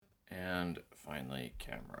Finally,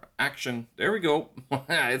 camera action. There we go.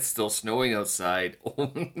 It's still snowing outside.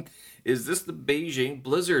 Is this the Beijing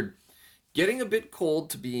blizzard? Getting a bit cold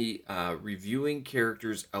to be reviewing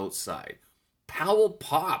characters outside. Powell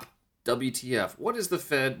Pop. WTF. What is the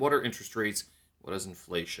Fed? What are interest rates? What is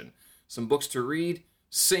inflation? Some books to read.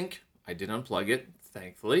 Sync. I did unplug it,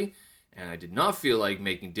 thankfully. And I did not feel like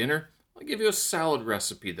making dinner. I'll give you a salad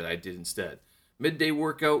recipe that I did instead. Midday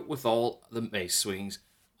workout with all the mace swings.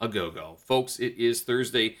 A go-go. Folks, it is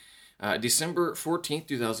Thursday, December 14th,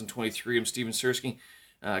 2023. I'm Steven Sersky,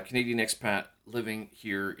 Canadian expat living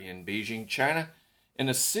here in Beijing, China, in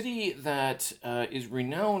a city that is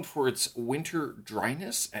renowned for its winter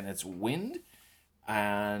dryness and its wind,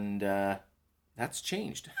 and that's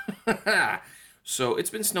changed. So it's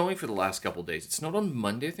been snowing for the last couple of days. It snowed on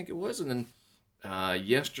Monday, I think it was, and then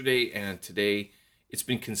yesterday and today it's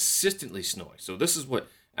been consistently snowy. So this is what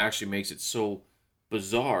actually makes it so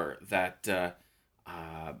bizarre that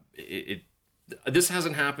this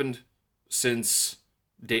hasn't happened since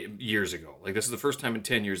years ago. Like, this is the first time in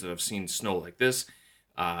 10 years that I've seen snow like this,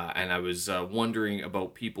 and I was wondering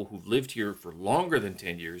about people who've lived here for longer than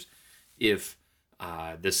 10 years if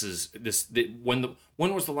when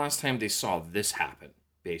was the last time they saw this happen?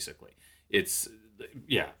 Basically, it's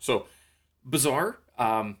so bizarre.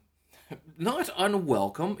 Not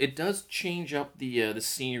unwelcome. It does change up the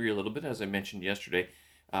scenery a little bit, as I mentioned yesterday.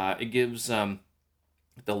 It gives the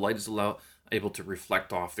light is able to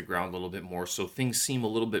reflect off the ground a little bit more, so things seem a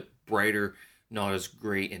little bit brighter, not as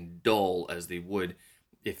gray and dull as they would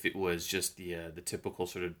if it was just the typical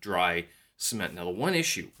sort of dry cement. Now, the one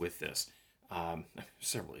issue with this,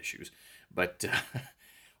 several issues, but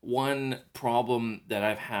one problem that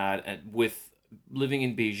I've had with living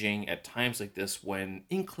in Beijing at times like this when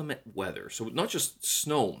inclement weather, so not just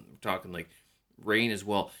snow, we're talking like rain as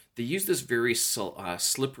well, they use this very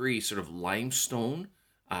slippery sort of limestone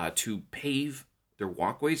to pave their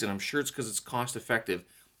walkways, and I'm sure it's because it's cost effective.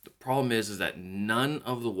 The problem is that none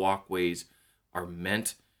of the walkways are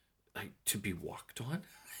meant to be walked on.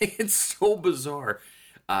 It's so bizarre,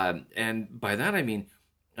 and by that I mean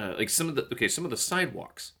some of the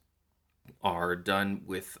sidewalks are done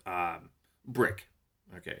with brick.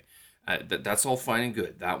 Okay, that's all fine and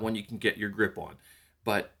good. That one you can get your grip on.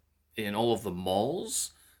 But in all of the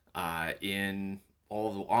malls, in all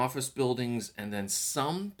of the office buildings, and then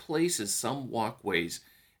some places, some walkways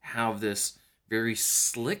have this very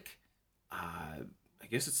slick, I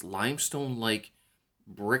guess it's limestone-like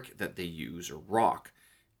brick that they use, or rock,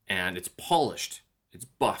 and it's polished, it's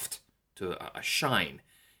buffed to a shine,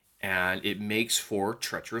 and it makes for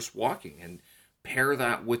treacherous walking. And pair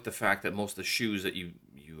that with the fact that most of the shoes that you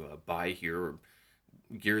buy here, or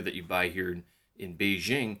gear that you buy here in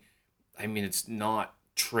Beijing, I mean, it's not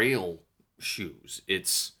trail shoes.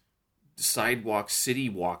 It's sidewalk city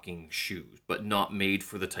walking shoes, but not made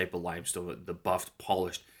for the type of limestone, the buffed,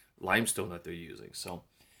 polished limestone that they're using. So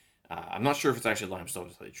I'm not sure if it's actually limestone,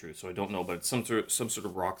 to tell you the truth. So I don't know, but it's some sort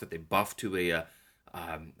of rock that they buff to a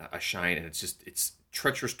shine, and it's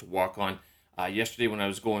treacherous to walk on. Yesterday when I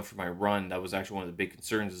was going for my run, that was actually one of the big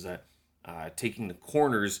concerns, is that taking the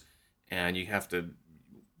corners, and you have to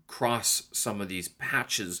cross some of these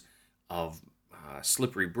patches of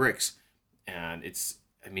slippery bricks, and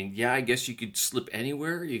I guess you could slip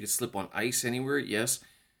anywhere, you could slip on ice anywhere, yes,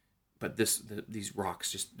 but these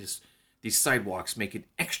rocks, these sidewalks make it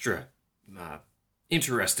extra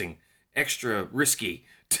interesting, extra risky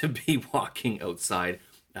to be walking outside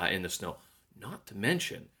in the snow. Not to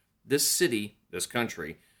mention, this city, this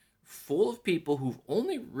country, full of people who've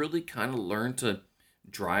only really kind of learned to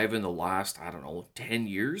drive in the last, 10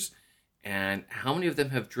 years. And how many of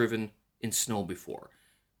them have driven in snow before?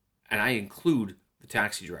 And I include the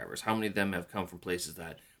taxi drivers. How many of them have come from places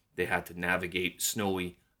that they had to navigate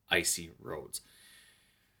snowy, icy roads?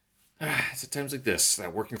 It's at times like this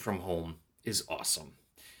that working from home is awesome.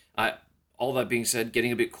 All that being said,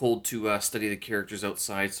 getting a bit cold to study the characters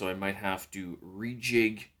outside, so I might have to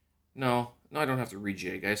rejig. No, I don't have to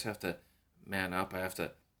rejig. I just have to man up. I have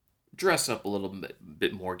to dress up a little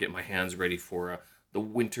bit more, get my hands ready for the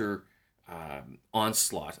winter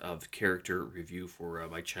onslaught of character review for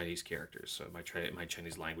my Chinese characters, so my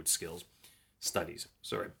Chinese language skills studies.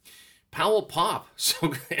 Sorry. Powell Pop.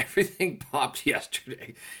 So everything popped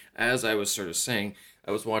yesterday. As I was sort of saying,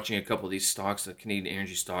 I was watching a couple of these stocks, the Canadian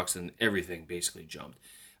energy stocks, and everything basically jumped.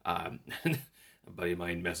 A buddy of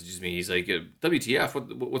mine messages me. He's like,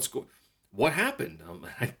 WTF, what happened?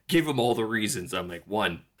 I gave him all the reasons. I'm like,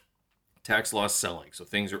 1, tax loss selling, so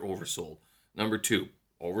things are oversold. Number 2,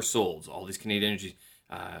 oversold. All these Canadian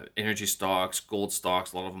energy stocks, gold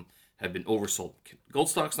stocks, a lot of them have been oversold. Gold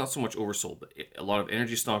stocks not so much oversold, but a lot of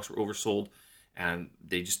energy stocks were oversold, and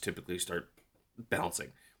they just typically start bouncing.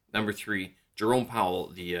 Number 3, Jerome Powell,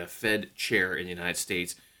 the Fed chair in the United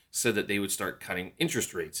States, said that they would start cutting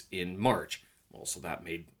interest rates in March. Well, so that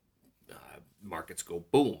made markets go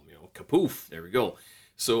boom, kapoof. There we go.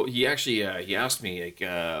 So he actually he asked me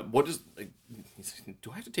what is he said,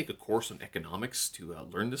 do I have to take a course on economics to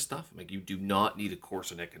learn this stuff? I'm like, you do not need a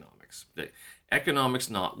course on economics. Economics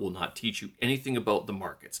will not teach you anything about the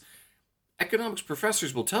markets. Economics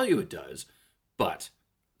professors will tell you it does, but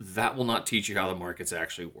that will not teach you how the markets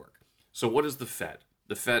actually work. So what is the Fed?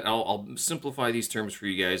 The Fed, I'll simplify these terms for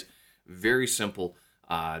you guys. Very simple,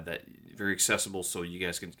 that very accessible, so you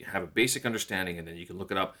guys can have a basic understanding, and then you can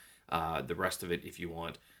look it up, the rest of it, if you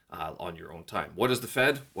want, on your own time. What is the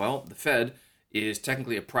Fed? Well, the Fed is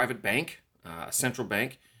technically a private bank, a central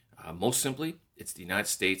bank. Most simply, it's the United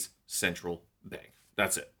States Central Bank.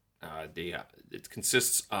 That's it. It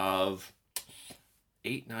consists of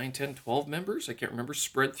 8, 9, 10, 12 members. I can't remember,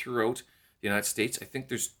 spread throughout the United States. I think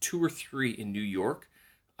there's 2 or 3 in New York.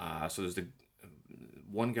 So there's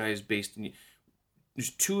one guy is based in.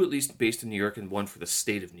 There's 2 at least based in New York, and 1 for the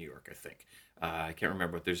state of New York, I think. I can't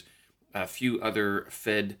remember, but there's a few other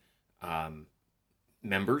Fed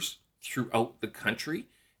members throughout the country,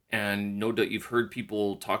 and no doubt you've heard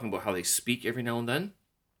people talking about how they speak every now and then.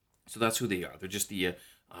 So that's who they are. They're just the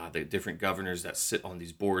different governors that sit on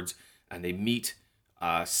these boards, and they meet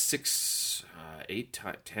 6, 8,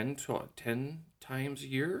 10 times a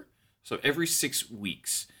year. So every 6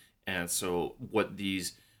 weeks. And so what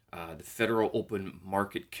these, the Federal Open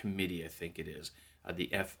Market Committee, I think it is, the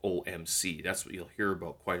FOMC, that's what you'll hear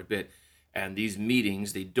about quite a bit. And these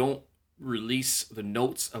meetings, they don't release the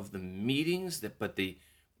notes of the meetings, but they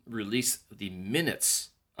release the minutes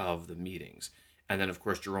of the meetings. And then, of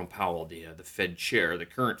course, Jerome Powell, the Fed chair, the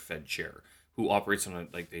current Fed chair, who operates on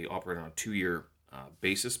they operate on a 2-year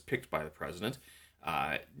basis, picked by the president.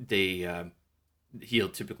 He'll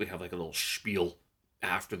typically have like a little spiel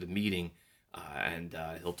after the meeting, and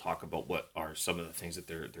he'll talk about what are some of the things that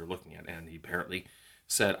they're looking at. And he apparently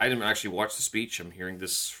said, I didn't actually watch the speech. I'm hearing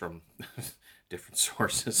this from different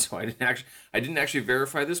sources, so I didn't actually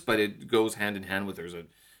verify this, but it goes hand in hand with there's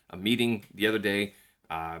a meeting the other day,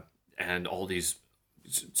 and all these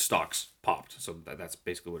stocks popped. So that's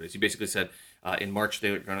basically what it is. He basically said in March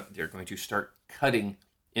they're going to start cutting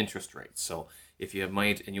interest rates. So if you have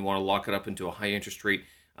money and you want to lock it up into a high interest rate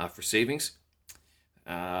for savings,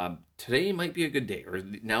 today might be a good day, or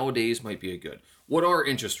nowadays might be a good. What are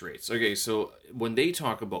interest rates? Okay, so when they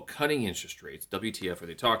talk about cutting interest rates, WTF are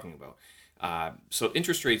they talking about? So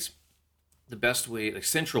interest rates, the best way, like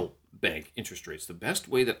central bank interest rates, the best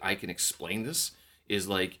way that I can explain this is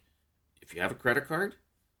like, if you have a credit card,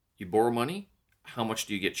 you borrow money, how much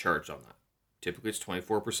do you get charged on that? Typically it's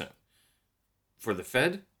 24%. For the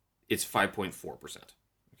Fed, it's 5.4%.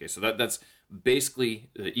 Okay, so that's basically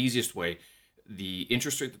the easiest way. The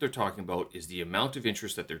interest rate that they're talking about is the amount of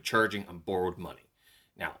interest that they're charging on borrowed money.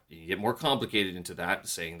 Now, you get more complicated into that,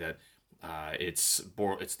 saying that it's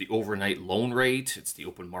the overnight loan rate, it's the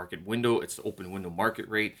open market window, it's the open window market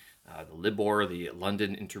rate, the LIBOR, the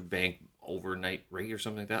London Interbank overnight rate, or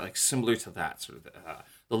something like that, like similar to that. Sort of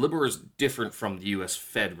the LIBOR is different from the U.S.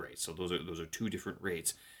 Fed rate, so those are 2 different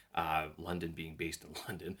rates. London being based in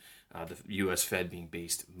London, the U.S. Fed being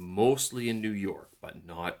based mostly in New York, but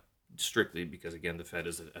not strictly, because again the Fed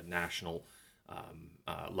is a national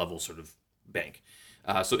level sort of bank.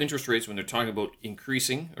 So interest rates, when they're talking about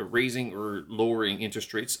increasing or raising or lowering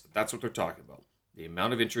interest rates, that's what they're talking about. The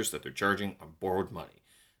amount of interest that they're charging on borrowed money.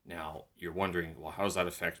 Now you're wondering, well, how does that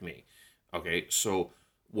affect me? Okay, so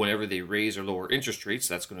whenever they raise or lower interest rates,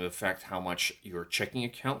 that's going to affect how much your checking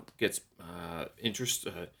account gets interest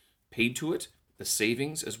paid to it, the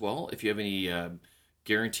savings as well. If you have any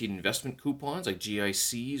guaranteed investment coupons like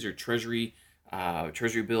GICs or treasury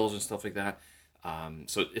bills and stuff like that.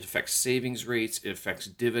 So it affects savings rates, it affects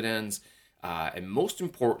dividends, and most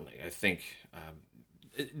importantly, I think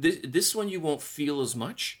this one you won't feel as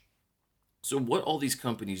much. So what all these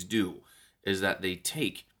companies do is that they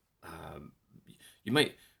take,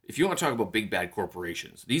 if you want to talk about big bad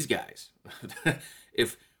corporations, these guys,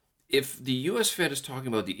 if the U.S. Fed is talking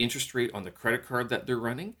about the interest rate on the credit card that they're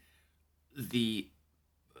running, the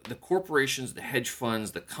corporations, the hedge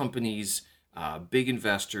funds, the companies, big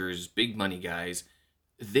investors, big money guys,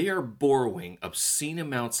 they are borrowing obscene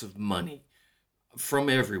amounts of money from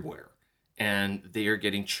everywhere, and they are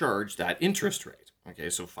getting charged that interest rate.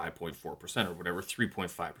 Okay, so 5.4% or whatever,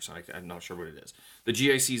 3.5%. I'm not sure what it is. The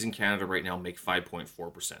GICs in Canada right now make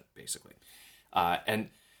 5.4%, basically. And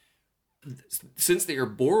since they are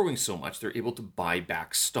borrowing so much, they're able to buy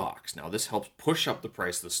back stocks. Now, this helps push up the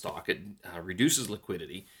price of the stock. It reduces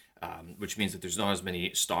liquidity, which means that there's not as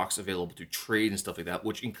many stocks available to trade and stuff like that,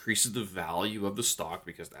 which increases the value of the stock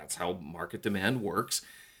because that's how market demand works.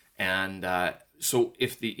 And so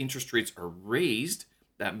if the interest rates are raised,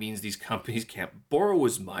 that means these companies can't borrow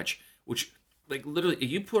as much, which, like, literally,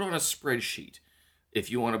 if you put on a spreadsheet,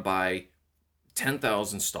 if you want to buy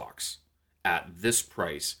 10,000 stocks at this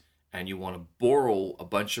price and you want to borrow a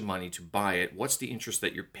bunch of money to buy it, what's the interest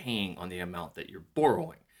that you're paying on the amount that you're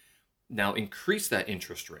borrowing? Now increase that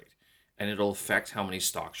interest rate and it'll affect how many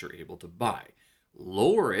stocks you're able to buy.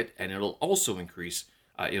 Lower it and it'll also increase,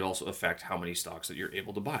 it'll also affect how many stocks that you're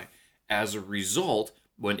able to buy. As a result,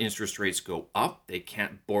 when interest rates go up, they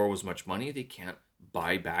can't borrow as much money, they can't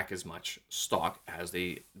buy back as much stock as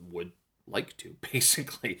they would like to,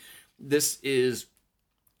 basically.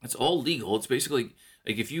 It's all legal. It's basically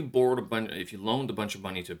like if you loaned a bunch of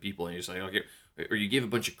money to people and you say, okay, or you gave a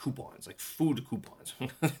bunch of coupons, like food coupons.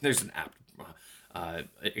 There's an apt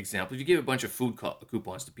example. If you gave a bunch of food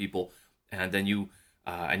coupons to people and then you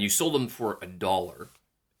sold them for $1,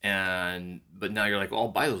 but now you're like, well, I'll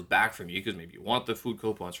buy those back from you because maybe you want the food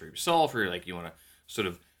coupons for yourself, or you want to sort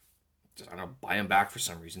of, I don't know, buy them back for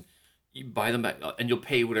some reason. You buy them back and you'll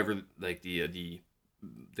pay whatever like the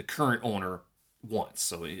current owner wants.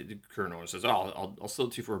 So the current owner says, oh, I'll sell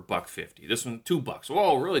it to you for $1.50. This one $2.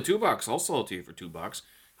 Whoa, really, $2? I'll sell it to you for $2.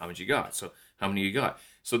 How much you got? So how many you got?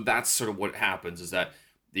 So that's sort of what happens, is that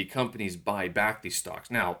the companies buy back these stocks.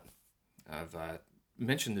 Now, I've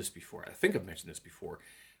mentioned this before. I think I've mentioned this before.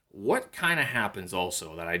 What kind of happens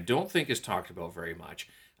also that I don't think is talked about very much,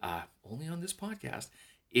 only on this podcast,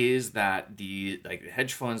 is that the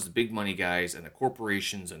hedge funds, the big money guys, and the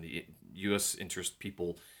corporations and the U.S. interest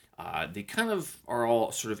people, they kind of are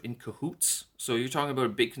all sort of in cahoots. So you're talking about a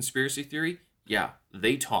big conspiracy theory? Yeah,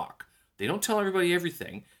 they talk. They don't tell everybody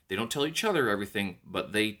everything. They don't tell each other everything,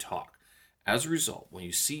 but they talk. As a result, when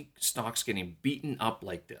you see stocks getting beaten up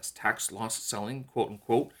like this, tax loss selling, quote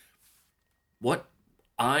unquote, what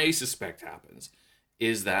I suspect happens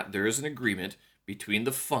is that there is an agreement between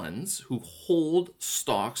the funds who hold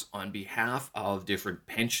stocks on behalf of different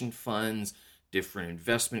pension funds, different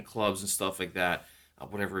investment clubs and stuff like that,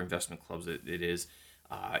 whatever investment clubs it is,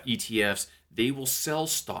 ETFs. They will sell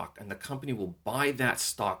stock and the company will buy that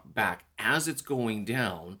stock back as it's going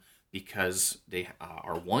down because they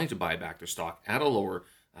are wanting to buy back their stock at a lower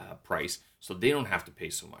price so they don't have to pay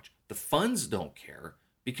so much. The funds don't care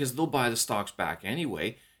because they'll buy the stocks back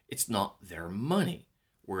anyway. It's not their money.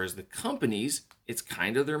 Whereas the companies, it's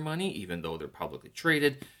kind of their money, even though they're publicly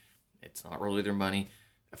traded. It's not really their money.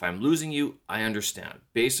 If I'm losing you, I understand.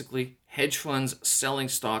 Basically, hedge funds selling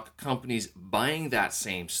stock, companies buying that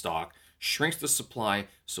same stock, shrinks the supply,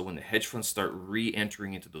 so when the hedge funds start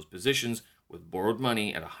re-entering into those positions with borrowed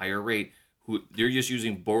money at a higher rate, they're just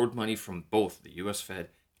using borrowed money from both the U.S. Fed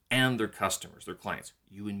and their customers, their clients,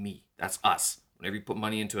 you and me. That's us. Whenever you put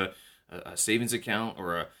money into a savings account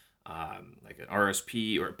or like an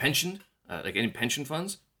RSP or a pension, like any pension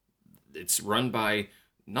funds, it's run by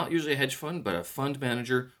not usually a hedge fund, but a fund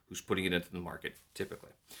manager who's putting it into the market,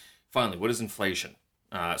 typically. Finally, what is inflation?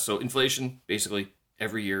 So inflation, basically,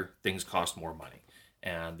 every year things cost more money.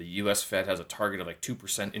 And the U.S. Fed has a target of like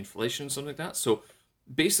 2% inflation, something like that. So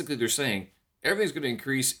basically they're saying everything's going to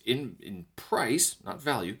increase in price, not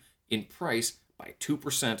value, in price by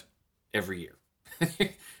 2% every year.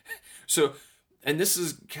 So, and this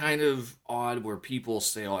is kind of odd where people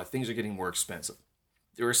say, oh, things are getting more expensive.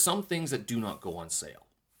 There are some things that do not go on sale.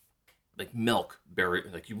 Like milk,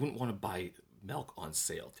 like you wouldn't want to buy milk on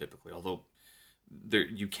sale typically, although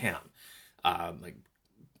you can. Like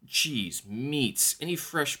cheese, meats, any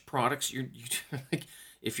fresh products, you like,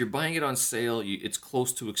 if you're buying it on sale, it's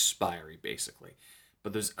close to expiry basically.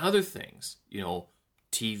 But there's other things,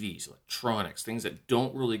 TVs, electronics, things that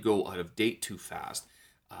don't really go out of date too fast,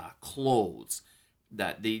 clothes,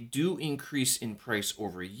 that they do increase in price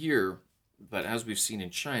over a year, but as we've seen in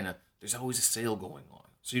China, there's always a sale going on.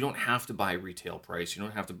 So you don't have to buy retail price, you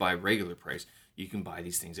don't have to buy regular price. You can buy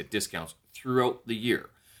these things at discounts throughout the year.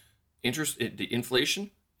 The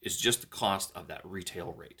inflation is just the cost of that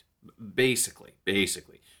retail rate. Basically,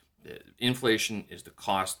 the inflation is the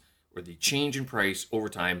cost or the change in price over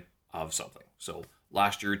time of something. So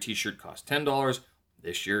last year a t-shirt cost $10.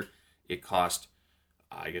 This year it cost,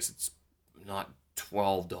 I guess it's not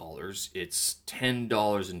 $12, it's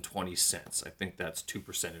 $10.20. I think that's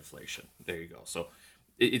 2% inflation. There you go. So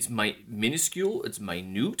it's minuscule, it's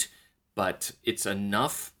minute, but it's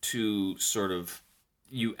enough to sort of,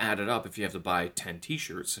 you add it up. If you have to buy 10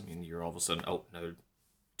 t-shirts, I mean, you're all of a sudden out another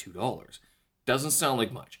 $2. Doesn't sound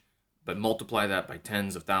like much, but multiply that by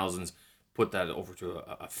tens of thousands, put that over to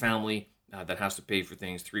a family that has to pay for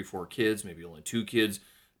things, 3-4 kids, maybe only 2 kids,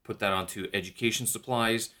 put that onto education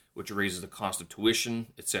supplies, which raises the cost of tuition,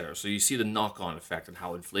 etc. So you see the knock-on effect and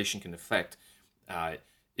how inflation can affect.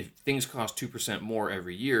 If things cost 2% more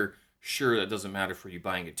every year, sure, that doesn't matter for you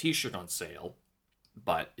buying a t-shirt on sale,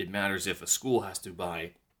 but it matters if a school has to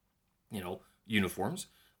buy, uniforms,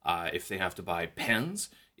 if they have to buy pens,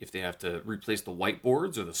 if they have to replace the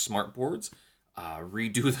whiteboards or the smart boards,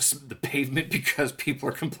 redo the pavement because people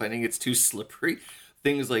are complaining it's too slippery,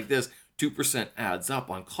 things like this. 2% adds up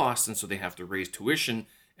on costs, and so they have to raise tuition,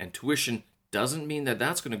 and tuition doesn't mean that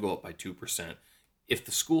that's going to go up by 2%. If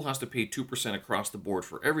the school has to pay 2% across the board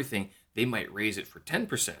for everything, they might raise it for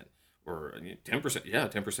 10% or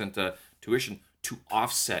 10% tuition to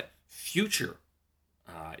offset future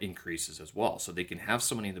increases as well. So they can have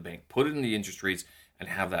some money in the bank, put it in the interest rates, and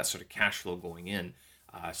have that sort of cash flow going in.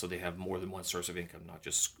 So they have more than one source of income, not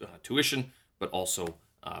just tuition, but also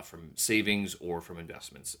from savings or from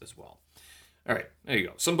investments as well. All right, there you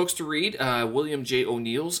go. Some books to read. William J.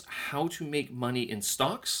 O'Neill's How to Make Money in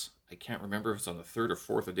Stocks. I can't remember if it's on the 3rd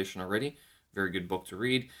or 4th edition already. Very good book to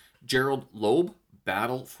read. Gerald Loeb,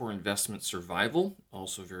 Battle for Investment Survival.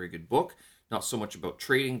 Also a very good book. Not so much about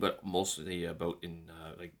trading, but mostly about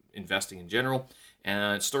investing in general.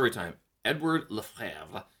 And story time. Edward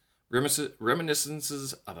Lefebvre,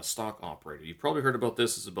 Reminiscences of a Stock Operator. You've probably heard about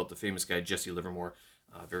this. It's about the famous guy, Jesse Livermore,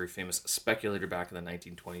 a very famous speculator back in the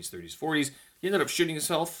 1920s, 30s, 40s. He ended up shooting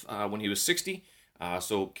himself when he was 60.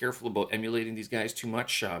 So careful about emulating these guys too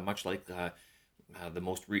much, much like the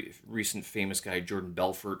most recent famous guy, Jordan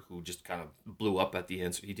Belfort, who just kind of blew up at the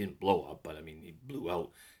end. So he didn't blow up, but I mean, he blew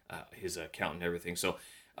out his account and everything. So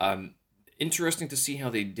interesting to see how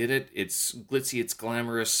they did it. It's glitzy, it's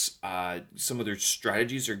glamorous. Some of their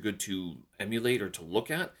strategies are good to emulate or to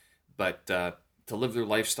look at, but to live their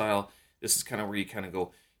lifestyle, this is kind of where you kind of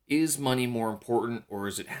go, is money more important, or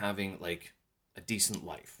is it having like a decent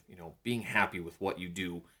life? Being happy with what you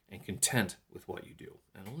do and content with what you do.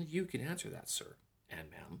 And only you can answer that, sir and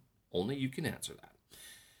ma'am. Only you can answer that.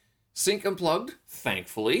 Sync Unplugged,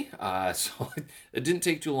 thankfully. So it didn't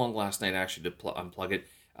take too long last night actually to unplug it.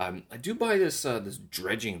 I do buy this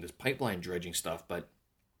pipeline dredging stuff, but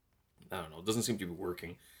I don't know, it doesn't seem to be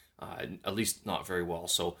working, at least not very well.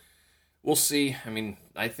 So we'll see. I mean,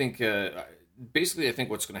 I think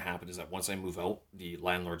what's going to happen is that once I move out, the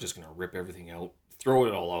landlord's just going to rip everything out, throw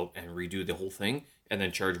it all out, and redo the whole thing, and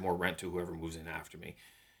then charge more rent to whoever moves in after me.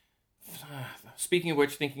 Thinking of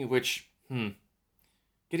which,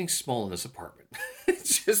 getting small in this apartment.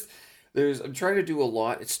 It's just, I'm trying to do a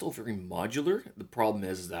lot. It's still very modular. The problem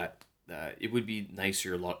is that it would be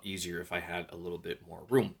nicer, a lot easier if I had a little bit more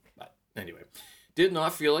room. But anyway, did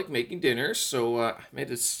not feel like making dinner, so I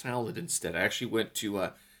made a salad instead. I actually went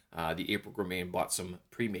to the April Gourmet and bought some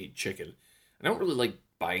pre-made chicken. I don't really like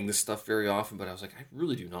buying this stuff very often, but I was like, I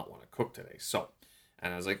really do not want to cook today.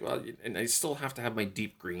 And I was like, well, and I still have to have my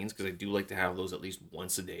deep greens because I do like to have those at least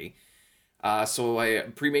once a day. So I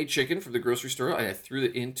pre-made chicken from the grocery store, and I threw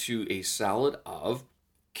it into a salad of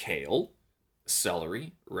kale,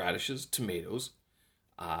 celery, radishes, tomatoes,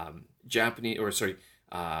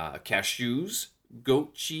 cashews,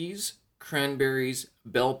 goat cheese, cranberries,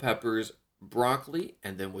 bell peppers, broccoli,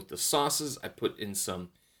 and then with the sauces, I put in some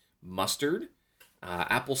mustard,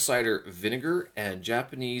 apple cider vinegar, and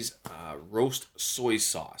Japanese roast soy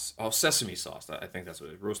sauce. Oh, sesame sauce. I think that's what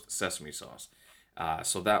it is. Roast sesame sauce.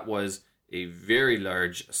 So that was a very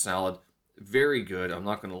large salad. Very good. I'm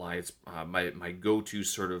not going to lie. It's my go-to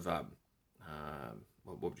sort of,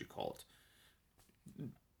 what would you call it?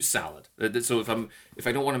 Salad. So if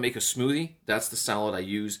I don't want to make a smoothie, that's the salad I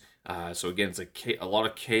use. So again, it's a lot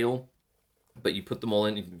of kale, but you put them all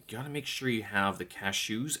in. You got to make sure you have the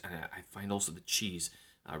cashews, and I find also the cheese.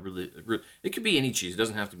 Really, it could be any cheese. It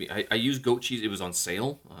doesn't have to be. I use goat cheese. It was on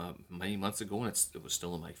sale many months ago, and it was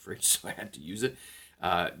still in my fridge, so I had to use it.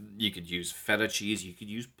 You could use feta cheese. You could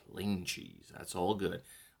use plain cheese. That's all good.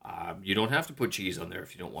 You don't have to put cheese on there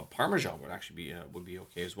if you don't want. Parmesan would actually be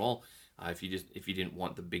okay as well. If you didn't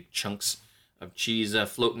want the big chunks of cheese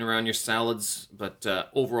floating around your salads, but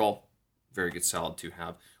overall, very good salad to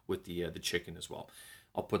have with the chicken as well.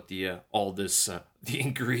 I'll put the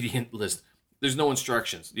ingredient list. There's no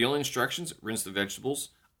instructions. The only instructions: rinse the vegetables.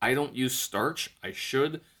 I don't use starch. I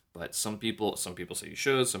should, but some people say you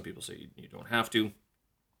should. Some people say you don't have to,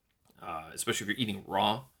 especially if you're eating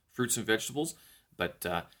raw fruits and vegetables. But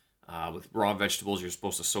with raw vegetables, you're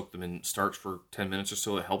supposed to soak them in starch for 10 minutes or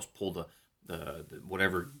so. It helps pull the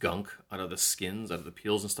whatever gunk out of the skins, out of the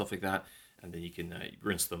peels and stuff like that. and then you can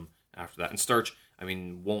rinse them after that. And starch,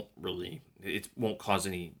 it won't cause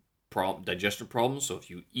any digestive problems. So if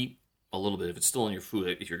you eat a little bit, if it's still in your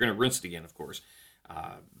food, if you're going to rinse it again, of course.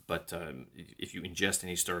 But if you ingest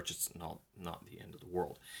any starch, it's not the end of the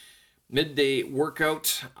world. Midday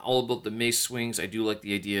workout, all about the mace swings. I do like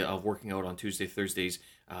the idea of working out on Tuesday, Thursdays,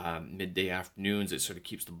 midday afternoons. It sort of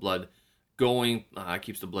keeps the blood going,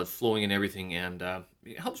 keeps the blood flowing and everything, and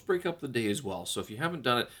it helps break up the day as well. So if you haven't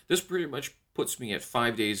done it, this pretty much puts me at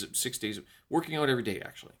 5 days, 6 days, working out every day,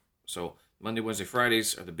 actually. So Monday, Wednesday,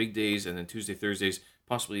 Fridays are the big days, and then Tuesday, Thursdays,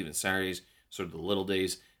 possibly even Saturdays, sort of the little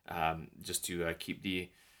days, just to keep the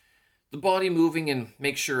body moving and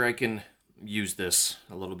make sure I can use this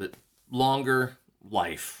a little bit longer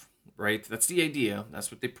life, right? That's the idea.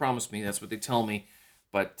 That's what they promise me. That's what they tell me.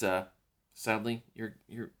 But sadly, you're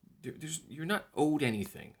not owed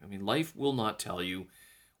anything. I mean, life will not tell you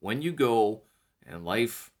when you go, and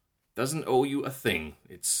life doesn't owe you a thing.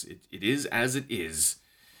 It is as it is.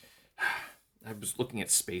 I was looking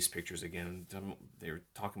at space pictures again. They were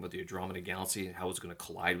talking about the Andromeda Galaxy and how it's going to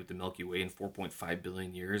collide with the Milky Way in 4.5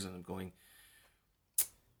 billion years, and I'm going,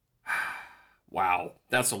 wow,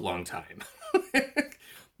 that's a long time.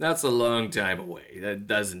 That's a long time away. That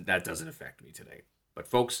doesn't affect me today. But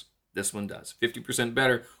folks, this one does. 50%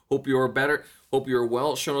 better. Hope you are better. Hope you are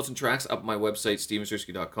well. Show notes and tracks up on my website,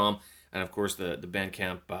 stevensersky.com. And of course, the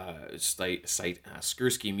Bandcamp site,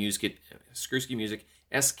 Skursky Music,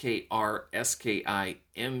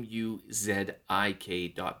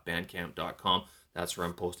 SKRSKIMUZIK.bandcamp.com. That's where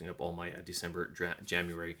I'm posting up all my December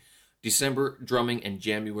drumming and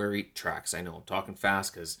January tracks. I know I'm talking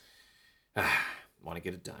fast because I want to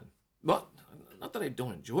get it done. But not that I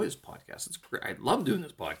don't enjoy this podcast. It's great. I love doing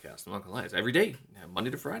this podcast. I'm not gonna lie. It's every day,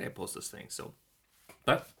 Monday to Friday, I post this thing. So,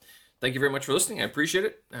 but thank you very much for listening. I appreciate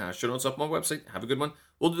it. Show notes up on my website. Have a good one.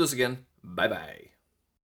 We'll do this again. Bye bye.